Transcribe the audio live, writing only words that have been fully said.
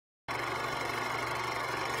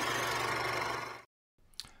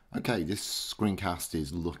Okay, this screencast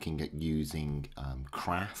is looking at using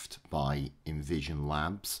Craft by Envision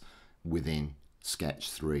Labs within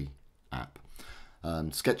Sketch3 app.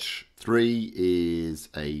 Sketch3 is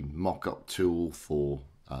a mock-up tool for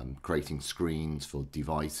creating screens for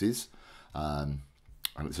devices, and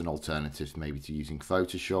it's an alternative maybe to using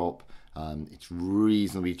Photoshop. It's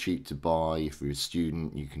reasonably cheap to buy. If you're a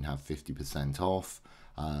student, you can have 50% off,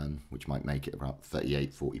 which might make it about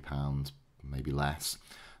 £38–40, maybe less.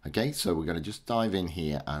 Okay, so we're going to just dive in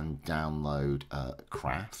here and download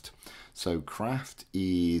Craft. So Craft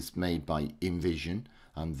is made by Envision,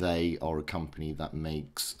 and they are a company that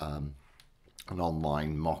makes an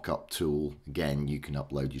online mock-up tool. Again, you can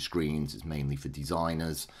upload your screens. It's mainly for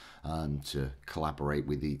designers to collaborate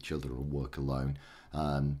with each other or work alone.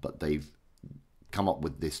 But they've come up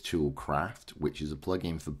with this tool Craft, which is a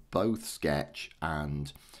plugin for both Sketch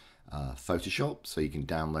and Photoshop, so you can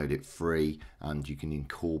download it free and you can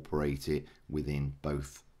incorporate it within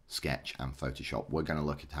both Sketch and Photoshop. We're going to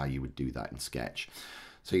look at how you would do that in Sketch.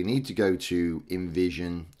 So you need to go to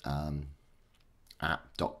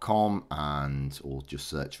envisionapp.com or just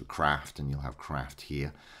search for Craft and you'll have Craft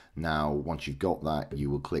here. Now once you've got that, you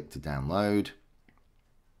will click to download.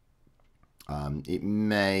 It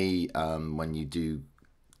may, when you do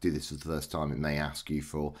this for the first time, it may ask you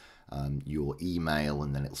for your email,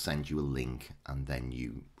 and then it'll send you a link, and then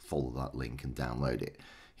you follow that link and download it.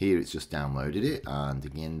 Here it's just downloaded it, and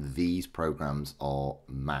again these programs are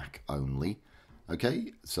Mac only.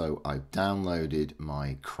 Okay, so I've downloaded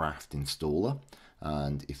my Craft installer,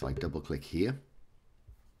 and if I double click here,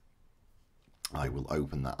 I will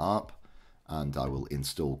open that up and I will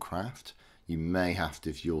install Craft. You may have to,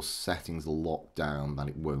 if your settings are locked down, that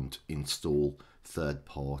it won't install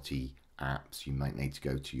third-party apps. You might need to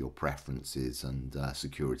go to your preferences and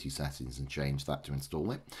security settings and change that to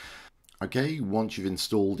install it. Okay, once you've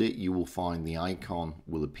installed it, you will find the icon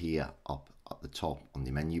will appear up at the top on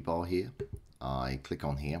the menu bar here. I click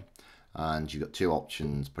on here and you've got two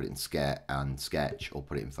options: put it in Sketch or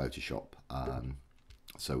put it in Photoshop.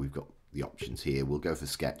 So we've got the options here. We'll go for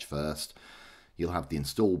Sketch first. You'll have the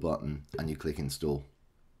install button and you click install.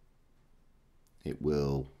 It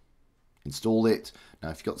will install it.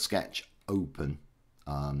 Now if you've got Sketch open,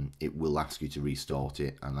 it will ask you to restart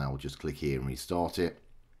it, and I will just click here and restart it.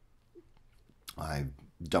 I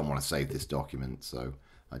don't want to save this document, so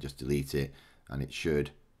I just delete it, and it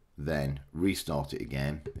should then restart it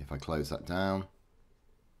again. If I close that down,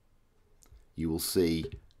 you will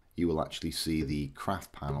actually see the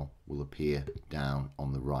Craft panel will appear down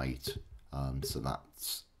on the right. So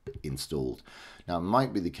that's installed. Now it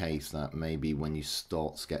might be the case that maybe when you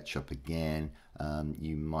start Sketch up again,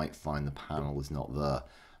 you might find the panel is not there,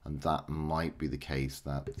 and that might be the case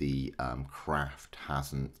that the Craft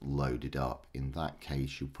hasn't loaded up. In that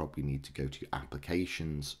case, you'll probably need to go to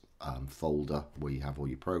Applications folder where you have all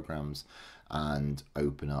your programs and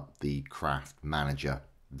open up the Craft Manager.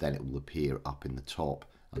 Then it will appear up in the top,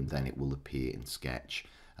 and then it will appear in Sketch.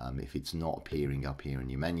 If it's not appearing up here in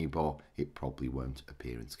your menu bar, it probably won't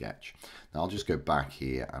appear in Sketch. Now I'll just go back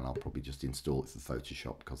here and I'll probably just install it for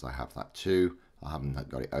Photoshop because I have that too. I haven't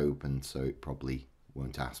got it open, so it probably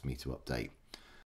won't ask me to update.